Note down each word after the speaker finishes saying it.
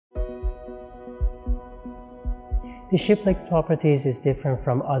The Shiplake Properties is different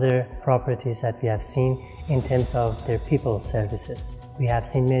from other properties that we have seen in terms of their people services. We have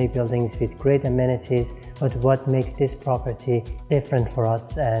seen many buildings with great amenities, but what makes this property different for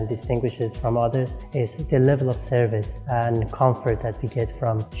us and distinguishes from others is the level of service and comfort that we get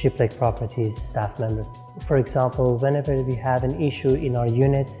from Shiplake Properties staff members. For example, whenever we have an issue in our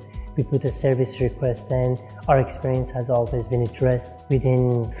units, we put a service request in. Our experience has always been addressed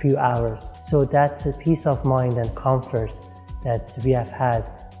within a few hours. So that's a peace of mind and comfort that we have had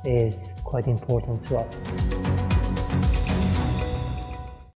is quite important to us.